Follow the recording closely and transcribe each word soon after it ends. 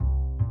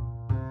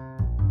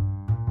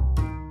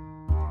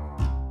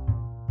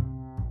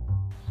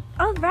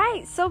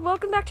Alright, so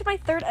welcome back to my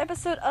third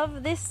episode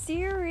of this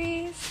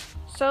series.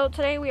 So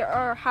today we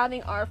are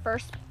having our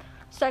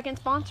second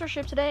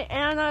sponsorship today,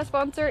 and our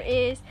sponsor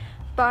is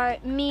by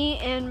me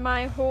and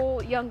my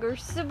whole younger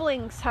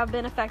siblings have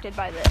been affected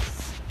by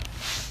this.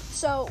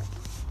 So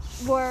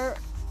we're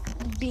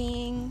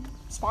being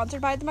sponsored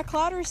by the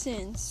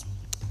McClattersons.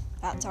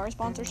 That's our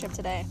sponsorship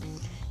today.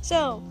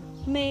 So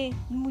may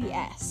we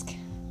ask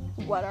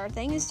what our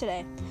thing is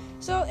today?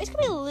 So it's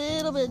gonna be a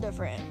little bit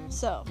different.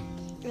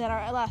 Than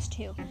our last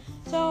two.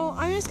 So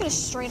I'm just gonna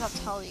straight up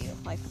tell you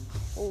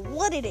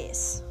what it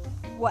is,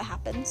 what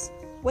happens,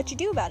 what you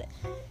do about it.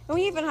 And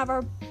we even have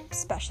our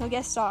special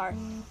guest star,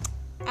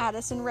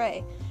 Addison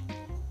Rae,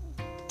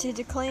 to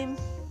declaim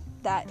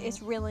that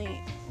it's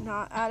really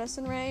not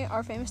Addison Rae,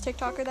 our famous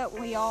TikToker that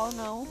we all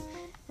know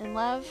and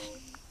love.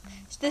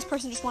 So this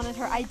person just wanted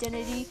her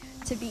identity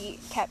to be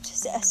kept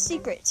a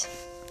secret.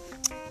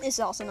 This is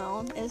also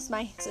known as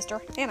my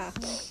sister Anna.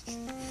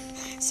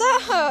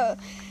 So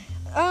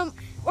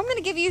I'm going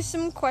to give you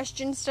some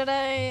questions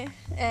today,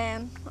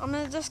 and I'm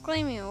going to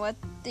disclaim you what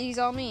these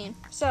all mean.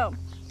 So,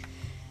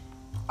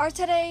 our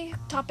today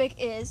topic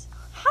is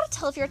how to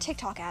tell if you're a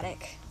TikTok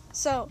addict.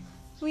 So,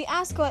 we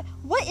ask what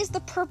is the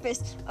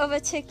purpose of a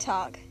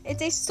TikTok?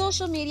 It's a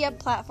social media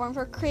platform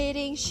for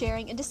creating,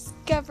 sharing, and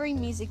discovering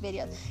music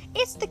videos.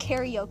 It's the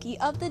karaoke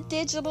of the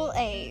digital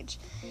age.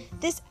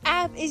 This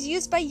app is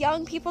used by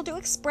young people to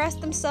express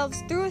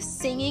themselves through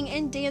singing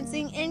and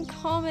dancing and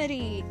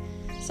comedy.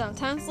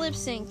 Sometimes lip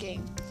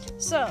syncing.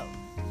 So,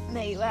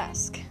 may you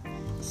ask?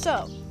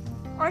 So,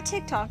 our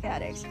TikTok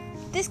addicts,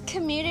 this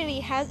community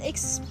has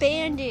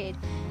expanded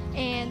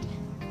and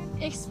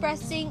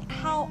expressing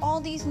how all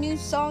these new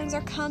songs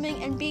are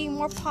coming and being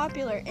more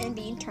popular and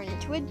being turned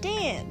into a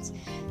dance.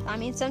 I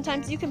mean,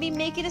 sometimes you can be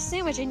making a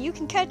sandwich and you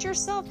can catch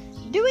yourself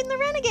doing the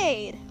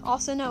renegade,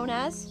 also known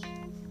as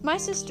my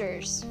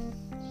sisters.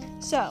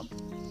 So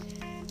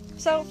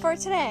for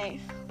today,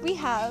 we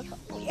have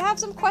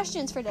some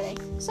questions for today.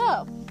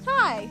 So,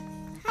 hi.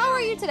 How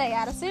are you today,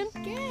 Addison?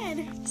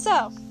 Good.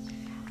 So,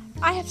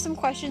 I have some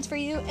questions for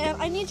you,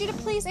 and I need you to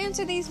please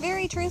answer these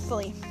very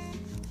truthfully.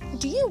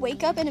 Do you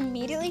wake up and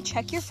immediately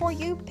check your For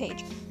You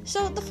page?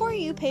 So, the For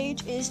You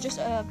page is just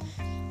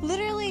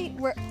literally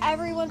where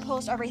everyone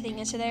posts everything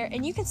into there,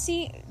 and you can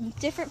see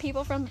different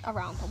people from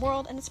around the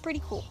world, and it's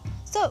pretty cool.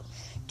 So,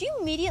 do you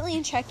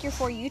immediately check your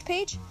For You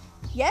page?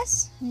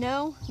 Yes,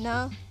 no,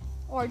 nah,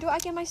 or do I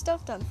get my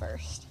stuff done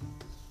first?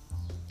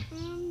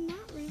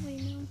 Not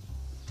really, no.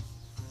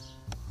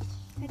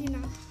 I do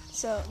not.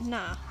 So,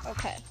 nah,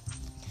 okay.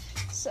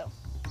 So,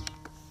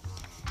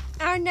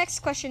 our next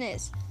question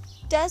is,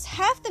 does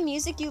half the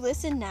music you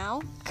listen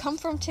now come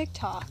from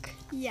TikTok?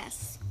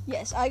 Yes.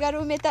 Yes, I gotta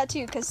admit that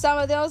too, because some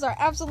of those are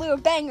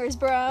absolute bangers,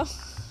 bro.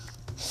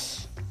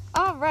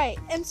 Alright,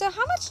 and so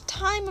how much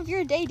time of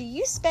your day do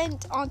you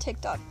spend on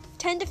TikTok?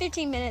 10 to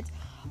 15 minutes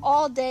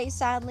all day,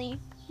 sadly.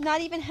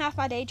 Not even half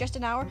my day, just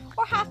an hour,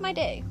 or half my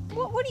day.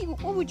 What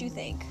would you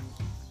think?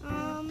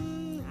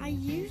 I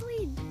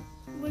usually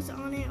was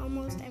on it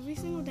almost every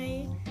single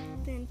day.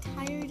 The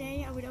entire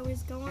day, I would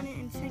always go on it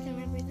and check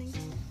on everything.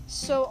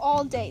 So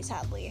all day,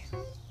 sadly.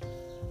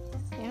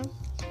 Yeah.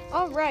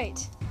 All right.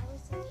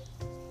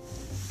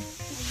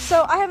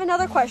 So I have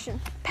another question.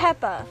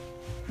 Peppa.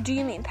 Do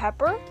you mean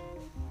pepper?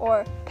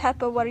 Or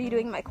Peppa, what are you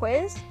doing in my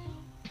quiz?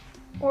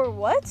 Or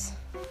what?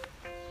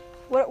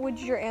 What would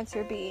your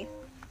answer be?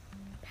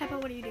 Peppa,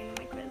 what are you doing in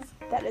my quiz?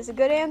 That is a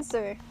good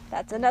answer.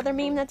 That's another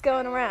meme that's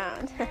going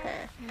around.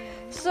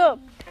 So,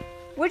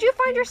 would you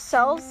find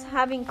yourselves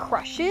having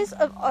crushes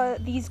of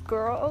these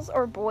girls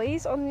or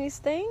boys on these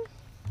things?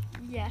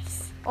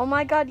 Yes. Oh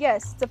my god,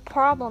 yes. It's a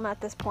problem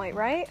at this point,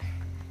 right?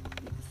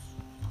 Yes.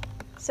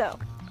 So,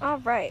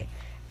 alright.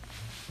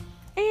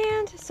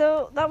 And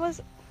so that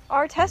was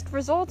our test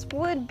results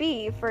would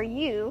be for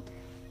you.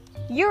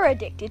 You're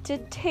addicted to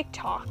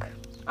TikTok.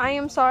 I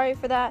am sorry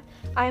for that.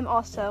 I am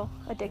also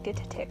addicted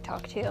to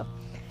TikTok too.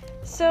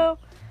 So,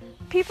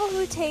 people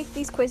who take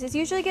these quizzes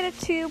usually get a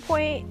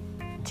 2.8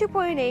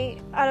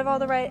 out of all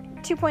the right,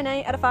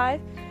 2.8 out of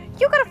 5.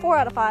 You got a 4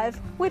 out of 5,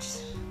 which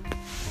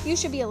you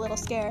should be a little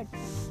scared.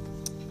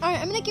 Alright,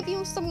 I'm going to give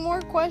you some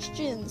more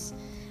questions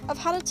of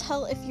how to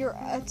tell if you're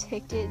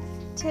addicted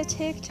to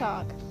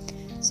TikTok.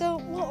 So,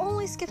 we'll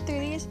only skip through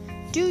these.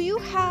 Do you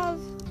have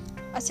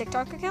a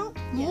TikTok account?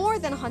 Yes. More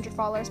than 100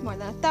 followers, more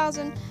than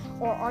 1,000,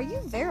 or are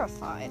you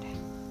verified?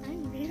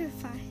 I'm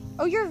verified.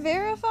 Oh, you're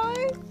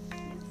verified?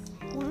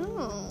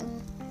 Wow.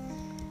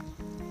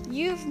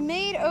 You've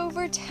made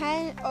over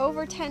 10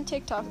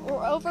 TikToks,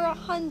 or over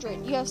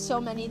 100. You have so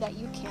many that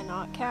you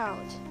cannot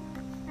count.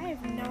 I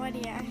have no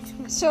idea.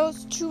 So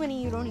it's too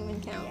many you don't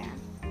even count. Yeah.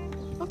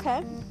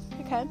 Okay.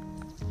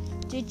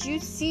 Did you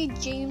see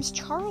James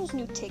Charles'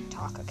 new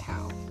TikTok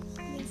account?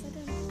 Yes, I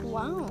did.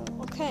 Wow.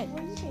 Okay.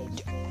 What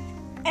page?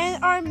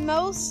 And our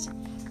most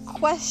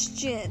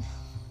question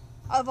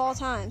of all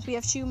times, we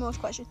have two most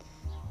questions.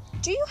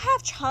 Do you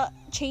have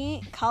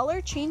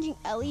color changing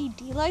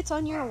LED lights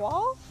on your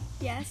wall?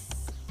 Yes.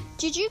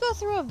 Did you go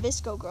through a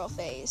Visco Girl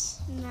phase?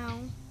 No.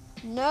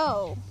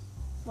 No.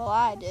 Well,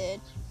 I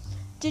did.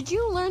 Did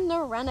you learn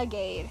the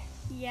Renegade?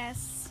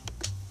 Yes.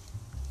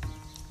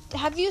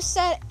 Have you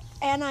said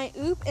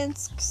anti-oop and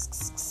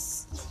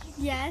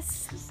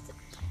Yes.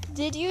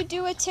 Did you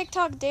do a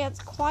TikTok dance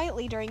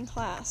quietly during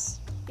class?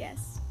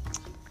 Yes.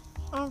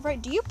 All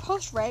right. Do you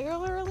post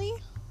regularly?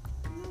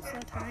 Most of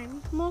the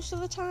time. Most of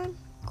the time?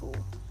 Cool.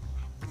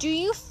 Do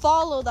you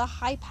follow the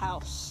Hype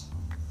House?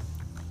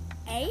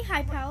 A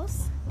Hype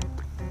House.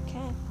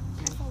 Okay.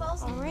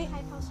 All right.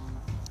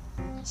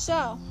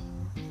 So,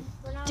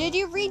 did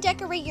you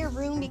redecorate your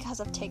room because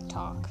of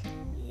TikTok?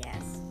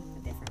 Yes.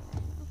 A different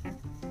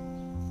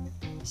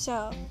one.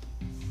 So,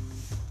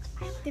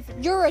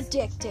 Different. you're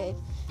addicted.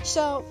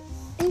 So,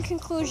 in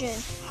conclusion,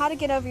 how to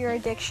get over your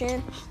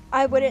addiction,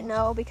 I wouldn't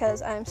know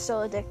because I'm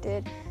still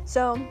addicted.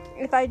 So,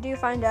 if I do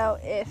find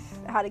out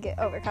how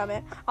to overcome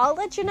it, I'll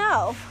let you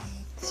know.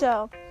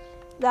 So,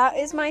 that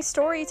is my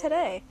story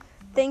today.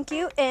 Thank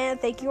you, and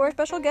thank you our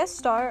special guest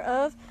star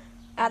of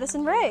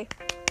Addison Ray.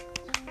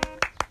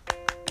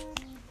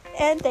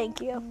 And thank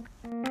you.